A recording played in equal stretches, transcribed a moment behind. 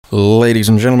Ladies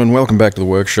and gentlemen, welcome back to the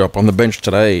workshop. On the bench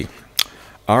today,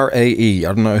 RAE.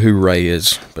 I don't know who Ray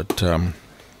is, but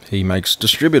he makes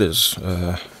distributors.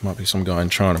 Might be some guy in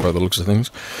China by the looks of things.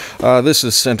 This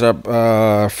is sent up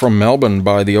from Melbourne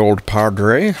by the old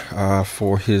Padre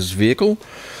for his vehicle.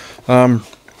 At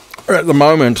the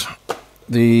moment,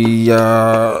 the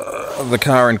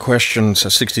car in question, it's a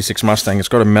 66 Mustang. It's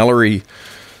got a Mallory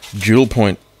dual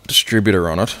point distributor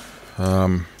on it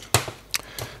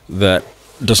that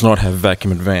does not have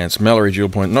vacuum advance. Mallory dual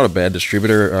point, not a bad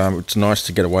distributor. It's nice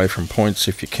to get away from points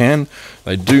if you can.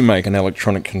 They do make an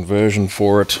electronic conversion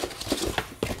for it.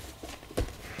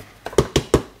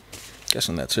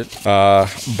 Guessing that's it.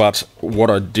 But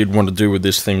what I did want to do with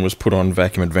this thing was put on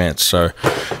vacuum advance. So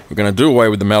we're going to do away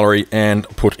with the Mallory and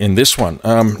put in this one.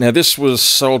 Now this was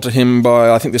sold to him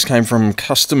by, I think this came from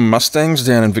Custom Mustangs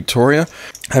down in Victoria.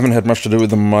 Haven't had much to do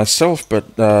with them myself,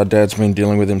 but Dad's been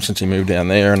dealing with him since he moved down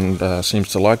there and seems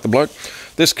to like the bloke.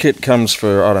 This kit comes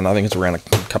for, I don't know, I think it's around a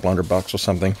couple $100 or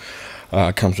something.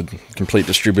 Comes with complete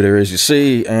distributor, as you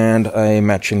see, and a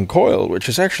matching coil, which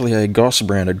is actually a Goss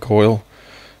branded coil.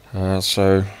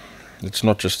 So it's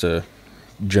not just a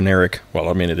generic, well,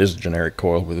 I mean it is a generic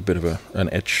coil with a bit of an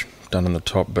etch done on the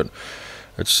top, but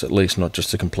it's at least not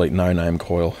just a complete no-name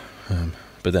coil.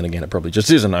 But then again, it probably just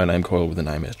is a no-name coil with a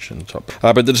name etch on the top.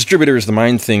 But the distributor is the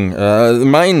main thing, the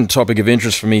main topic of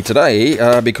interest for me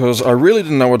today, because I really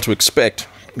didn't know what to expect,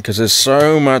 because there's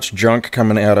so much junk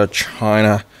coming out of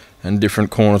China and different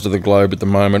corners of the globe at the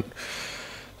moment.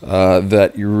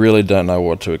 That you really don't know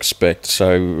what to expect.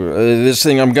 So this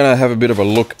thing, I'm going to have a bit of a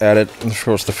look at it. And of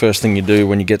course, the first thing you do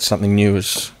when you get something new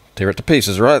is tear it to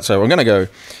pieces, right? So I'm going to go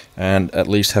and at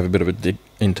least have a bit of a dig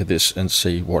into this and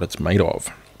see what it's made of.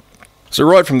 So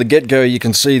right from the get-go, you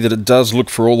can see that it does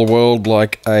look for all the world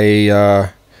like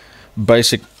a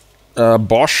basic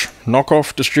Bosch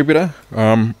knockoff distributor.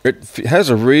 It has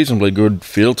a reasonably good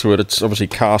feel to it. It's obviously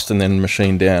cast and then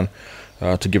machined down.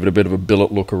 To give it a bit of a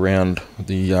billet look around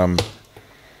the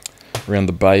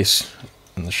base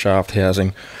and the shaft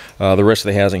housing. The rest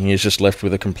of the housing here is just left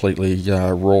with a completely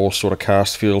raw sort of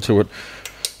cast feel to it.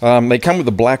 They come with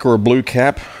a black or a blue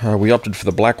cap. We opted for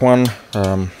the black one.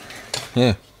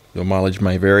 Yeah, your mileage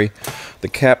may vary. The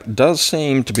cap does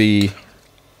seem to be,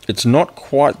 it's not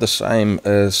quite the same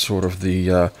as sort of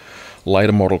the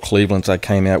later model Clevelands. They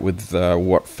came out with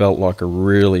what felt like a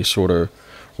really sort of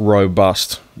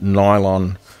robust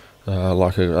nylon,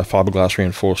 like a fiberglass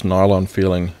reinforced nylon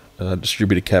feeling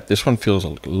distributor cap. This one feels a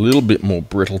little bit more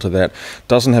brittle to that.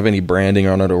 Doesn't have any branding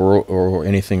on it or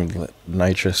anything of that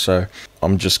nature, so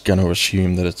I'm just going to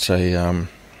assume that it's a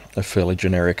fairly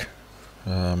generic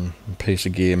piece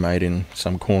of gear made in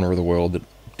some corner of the world that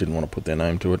didn't want to put their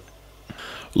name to it.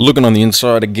 Looking on the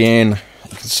inside again, you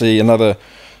can see another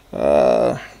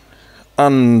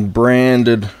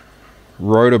unbranded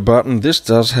rotor button. This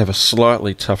does have a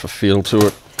slightly tougher feel to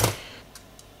it.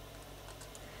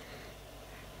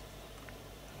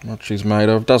 What she's made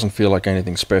of doesn't feel like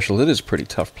anything special. It is pretty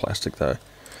tough plastic though.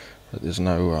 But there's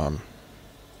no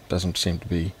doesn't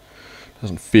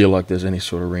feel like there's any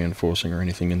sort of reinforcing or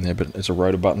anything in there, but it's a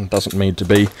rotor button. Doesn't need to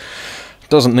be.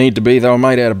 They were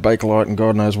made out of Bakelite and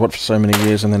God knows what for so many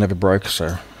years and they never broke,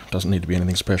 so doesn't need to be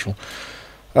anything special.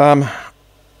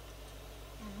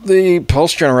 The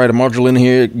pulse generator module in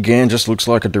here, again, just looks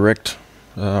like a direct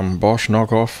Bosch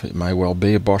knockoff. It may well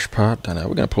be a Bosch part. Don't know.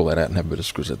 We're going to pull that out and have a bit of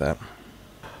squiz at that.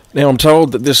 Now, I'm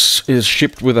told that this is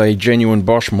shipped with a genuine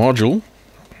Bosch module.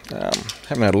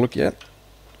 Haven't had a look yet.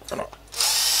 Gonna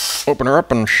open her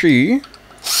up and see.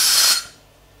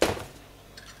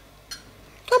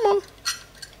 Come on.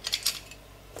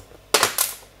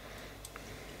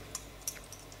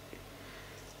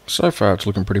 So far, it's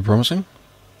looking pretty promising.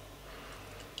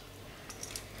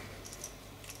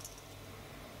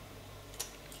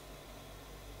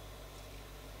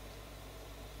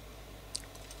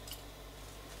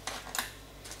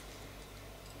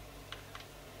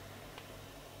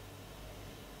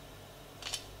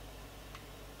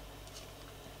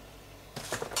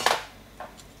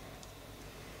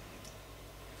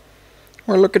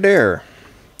 Well, look at there.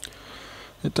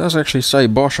 It does actually say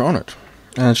Bosch on it.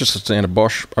 And it's just a standard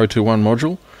Bosch 021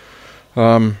 module.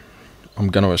 I'm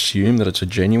going to assume that it's a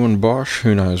genuine Bosch.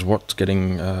 Who knows what's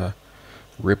getting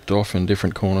ripped off in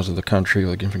different corners of the country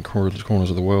or different corners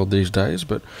of the world these days.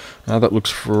 But that looks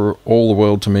for all the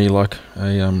world to me like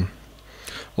a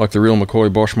like the real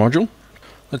McCoy Bosch module.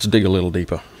 Let's dig a little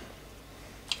deeper.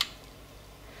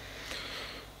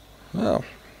 Well,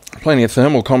 plenty of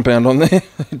thermal compound on there.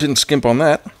 Didn't skimp on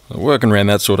that. Working around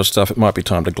that sort of stuff, it might be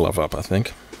time to glove up, I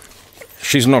think.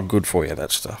 She's not good for you,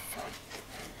 that stuff.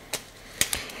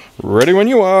 Ready when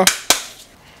you are.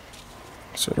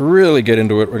 So to really get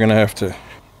into it, we're going to have to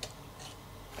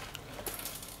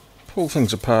pull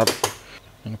things apart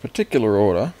in a particular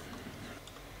order.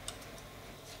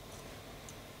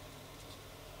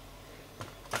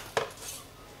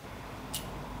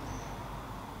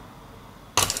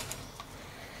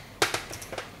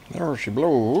 There she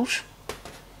blows.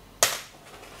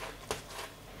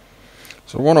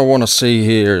 So what I want to see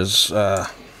here is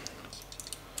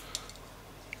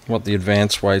what the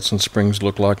advance weights and springs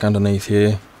look like underneath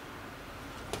here.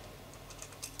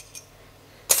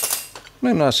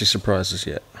 No nasty surprises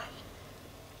yet.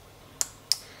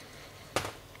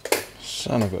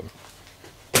 Son of a...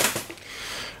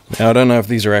 Now I don't know if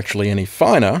these are actually any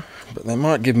finer, but they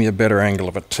might give me a better angle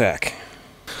of attack.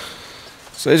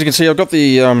 So as you can see, I've got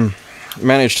the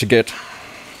managed to get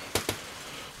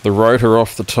the rotor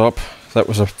off the top. That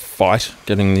was a fight,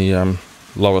 getting the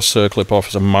lower circlip off.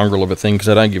 Is a mongrel of a thing because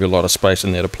they don't give you a lot of space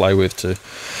in there to play with to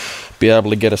be able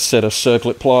to get a set of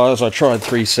circlip pliers. I tried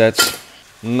 3 sets,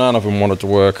 none of them wanted to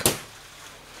work,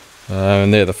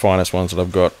 and they're the finest ones that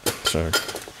I've got. So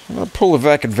I'm going to pull the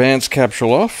vac advance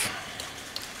capsule off.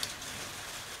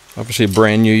 Obviously a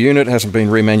brand new unit, hasn't been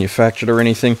remanufactured or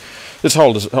anything. This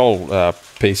whole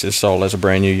piece is sold as a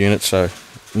brand new unit, so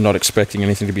I'm not expecting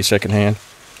anything to be second hand.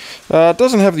 It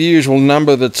doesn't have the usual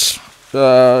number that's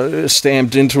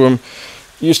stamped into them.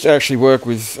 Used to actually work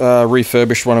with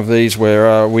refurbished one of these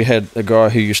where we had a guy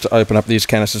who used to open up these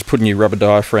canisters, put in your rubber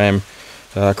diaphragm,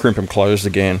 crimp them closed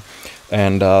again,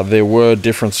 and there were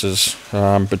differences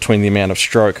between the amount of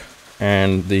stroke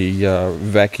and the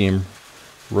vacuum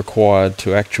required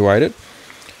to actuate it.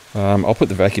 I'll put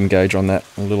the vacuum gauge on that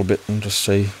a little bit and just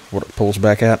see what it pulls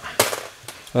back at.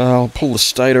 I'll pull the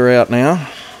stator out now.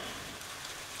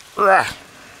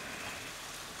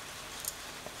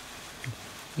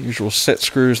 Usual set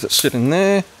screws that sit in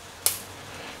there.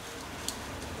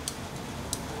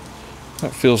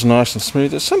 That feels nice and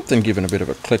smooth. There's something giving a bit of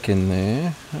a click in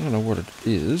there. I don't know what it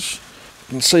is. You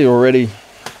can see already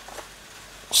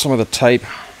some of the tape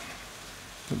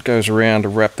that goes around to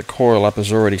wrap the coil up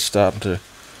is already starting to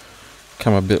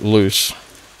come a bit loose.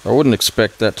 I wouldn't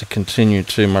expect that to continue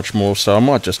too much more, so I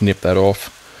might just nip that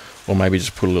off, or maybe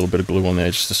just put a little bit of glue on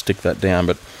there just to stick that down,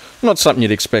 but not something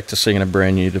you'd expect to see in a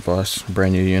brand new device,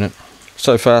 brand new unit.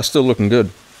 So far, still looking good.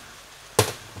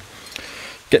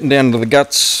 Getting down to the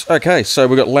guts. Okay, so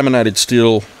we've got laminated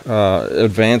steel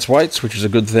advance weights, which is a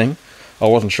good thing. I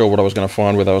wasn't sure what I was going to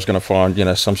find, whether I was going to find, you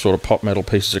know, some sort of pot metal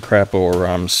pieces of crap or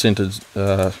sintered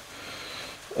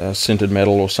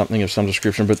metal or something of some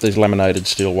description, but these laminated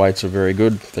steel weights are very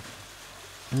good.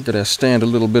 We've got our standard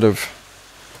little bit of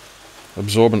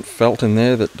absorbent felt in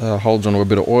there that holds onto a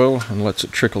bit of oil and lets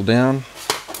it trickle down.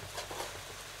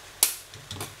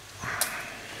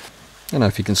 I don't know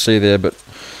if you can see there, but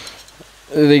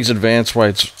these advance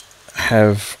weights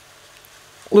have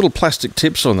little plastic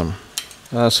tips on them.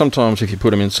 Sometimes if you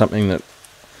put them in something that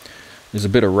is a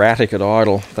bit erratic at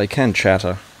idle, they can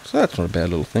chatter. So that's not a bad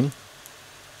little thing.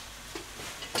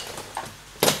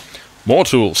 More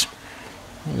tools.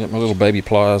 I'll get my little baby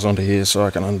pliers onto here so I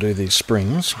can undo these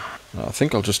springs. I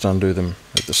think I'll just undo them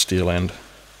at the steel end,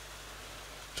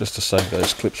 just to save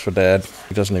those clips for Dad.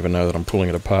 He doesn't even know that I'm pulling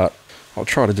it apart. I'll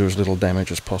try to do as little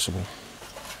damage as possible.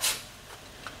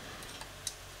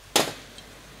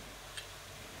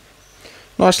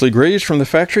 Nicely greased from the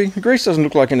factory. The grease doesn't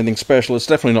look like anything special. It's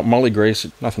definitely not moly grease.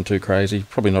 Nothing too crazy.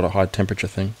 Probably not a high temperature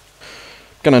thing.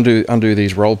 Going to undo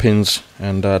these roll pins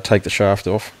and take the shaft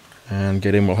off and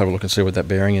get in. We'll have a look and see what that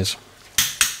bearing is.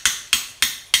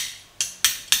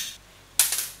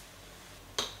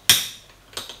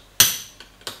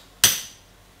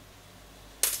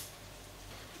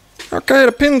 Okay,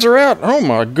 the pins are out. Oh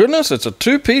my goodness, it's a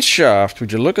 2-piece shaft.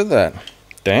 Would you look at that?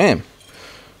 Damn.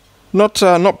 Not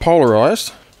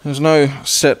polarized. There's no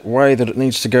set way that it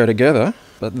needs to go together,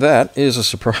 but that is a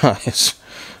surprise.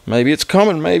 Maybe it's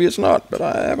common, maybe it's not, but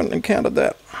I haven't encountered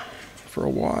that for a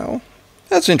while.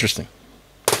 That's interesting.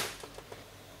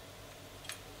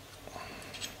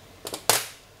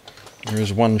 There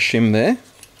is one shim there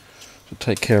to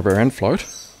take care of our end float.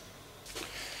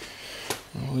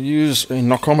 I'll use a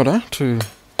knockometer to...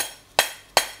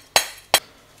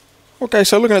 Okay,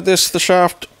 so looking at this, the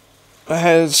shaft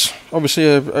has obviously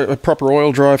a proper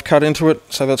oil drive cut into it,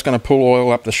 so that's going to pull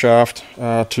oil up the shaft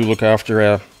to look after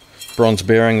our bronze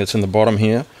bearing that's in the bottom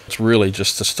here. It's really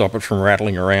just to stop it from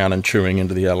rattling around and chewing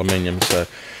into the aluminium. So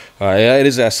yeah, it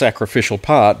is our sacrificial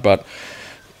part, but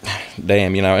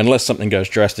damn, you know, unless something goes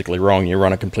drastically wrong, you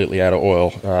run it completely out of oil,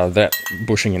 that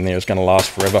bushing in there is going to last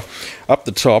forever. Up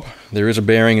the top, there is a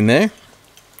bearing in there.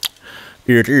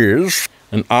 It is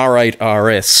an R8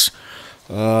 RS.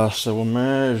 So we'll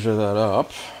measure that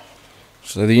up.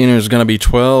 So the unit is going to be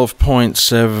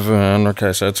 12.7.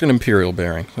 Okay, so it's an Imperial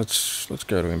bearing. Let's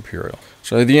go to Imperial.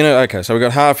 So the unit, okay, so we've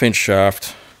got 1/2 inch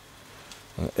shaft.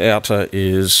 The outer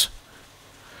is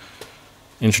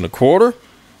 1.25 inches.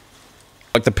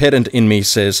 Like the pedant in me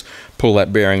says, pull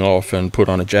that bearing off and put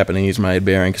on a Japanese-made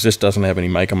bearing, because this doesn't have any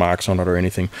maker marks on it or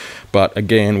anything. But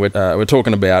again, we're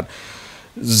talking about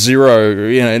zero,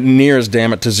 near as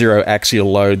damn it to zero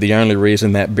axial load. The only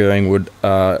reason that bearing would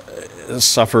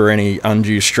suffer any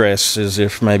undue stress is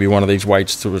if maybe one of these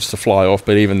weights was to fly off,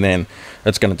 but even then,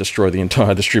 it's going to destroy the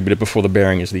entire distributor before the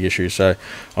bearing is the issue. So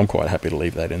I'm quite happy to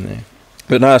leave that in there.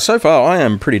 But no, so far I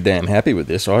am pretty damn happy with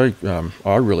this. I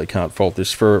really can't fault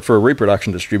this for a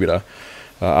reproduction distributor.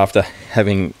 After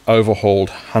having overhauled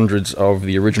hundreds of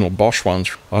the original Bosch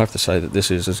ones, I have to say that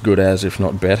this is as good as, if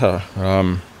not better,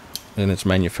 in its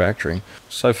manufacturing.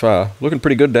 So far, looking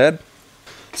pretty good, Dad.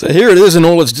 So here it is in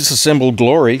all its disassembled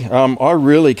glory. I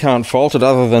really can't fault it,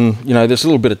 other than, this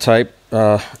little bit of tape,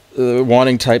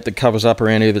 winding tape that covers up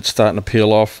around here that's starting to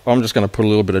peel off. I'm just going to put a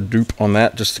little bit of dupe on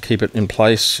that just to keep it in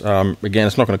place. Again,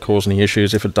 it's not going to cause any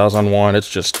issues. If it does unwind, it's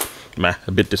just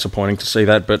a bit disappointing to see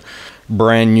that, but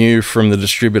brand new from the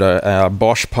distributor. Our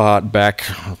Bosch part back,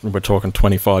 we're talking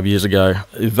 25 years ago,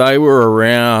 they were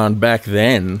around back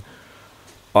then,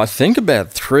 I think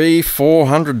about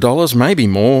 $300-400, maybe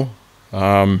more.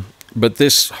 But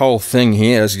this whole thing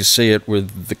here, as you see it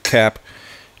with the cap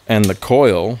and the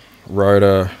coil,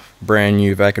 rotor, brand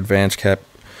new vac advance cap,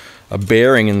 a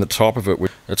bearing in the top of it.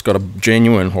 It's got a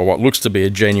genuine, or what looks to be a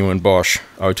genuine Bosch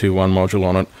 021 module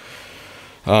on it.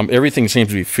 Everything seems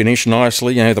to be finished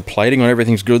nicely. The plating on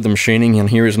everything's good. The machining in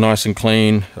here is nice and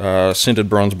clean. Sintered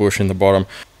bronze bush in the bottom.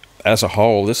 As a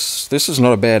whole, this is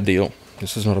not a bad deal.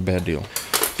 This is not a bad deal.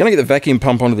 Going to get the vacuum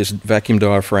pump onto this vacuum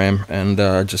diaphragm and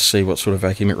just see what sort of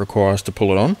vacuum it requires to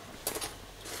pull it on.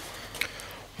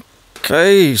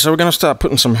 Okay, so we're going to start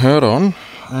putting some hurt on,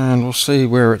 and we'll see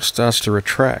where it starts to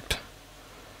retract.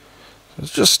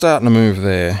 It's just starting to move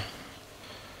there,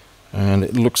 and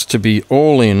it looks to be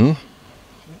all in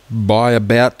by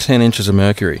about 10 inches of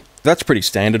mercury. That's pretty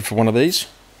standard for one of these.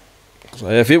 So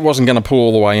if it wasn't going to pull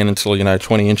all the way in until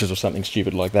 20 inches or something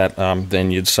stupid like that, then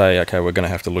you'd say, okay, we're going to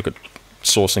have to look at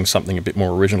sourcing something a bit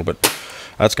more original, but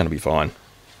that's going to be fine.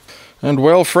 And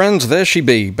well, friends, there she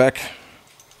be, back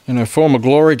in her former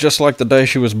glory, just like the day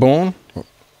she was born.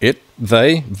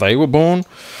 They were born.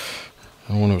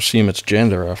 I want to assume it's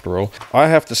gender, after all. I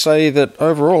have to say that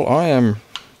overall, I am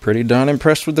pretty darn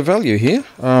impressed with the value here.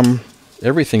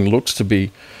 Everything looks to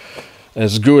be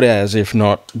as good as, if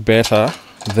not better,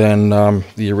 than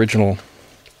the original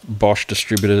Bosch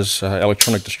distributors,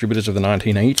 electronic distributors of the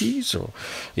 1980s, or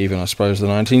even, I suppose, the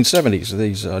 1970s.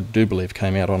 These, I do believe,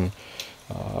 came out on,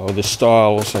 or this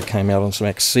style also came out on some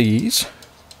XCs.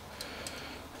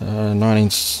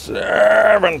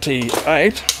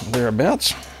 1978,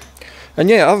 thereabouts. And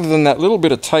yeah, other than that little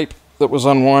bit of tape that was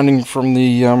unwinding from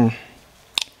the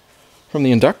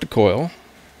inductor coil,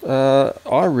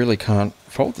 I really can't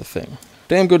fault the thing.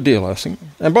 Damn good deal, I think.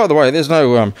 And by the way, there's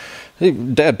no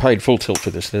Dad paid full tilt for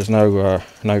this. There's no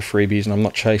freebies, and I'm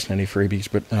not chasing any freebies.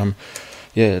 But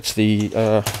yeah, it's the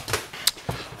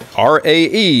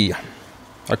RAE.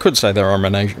 I could say there are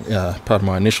part of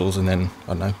my initials, and then I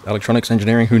don't know, electronics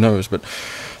engineering. Who knows? But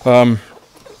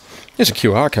there's a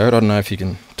QR code. I don't know if you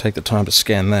can take the time to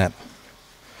scan that.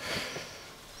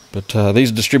 But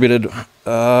these are distributed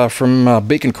from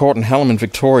Beacon Court in Hallam in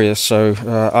Victoria, so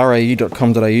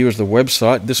rae.com.au is the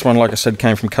website. This one, like I said,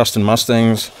 came from Custom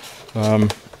Mustangs,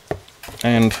 and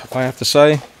I have to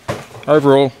say,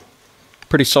 overall,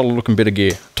 pretty solid looking bit of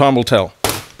gear. Time will tell,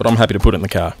 but I'm happy to put it in the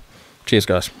car. Cheers,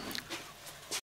 guys.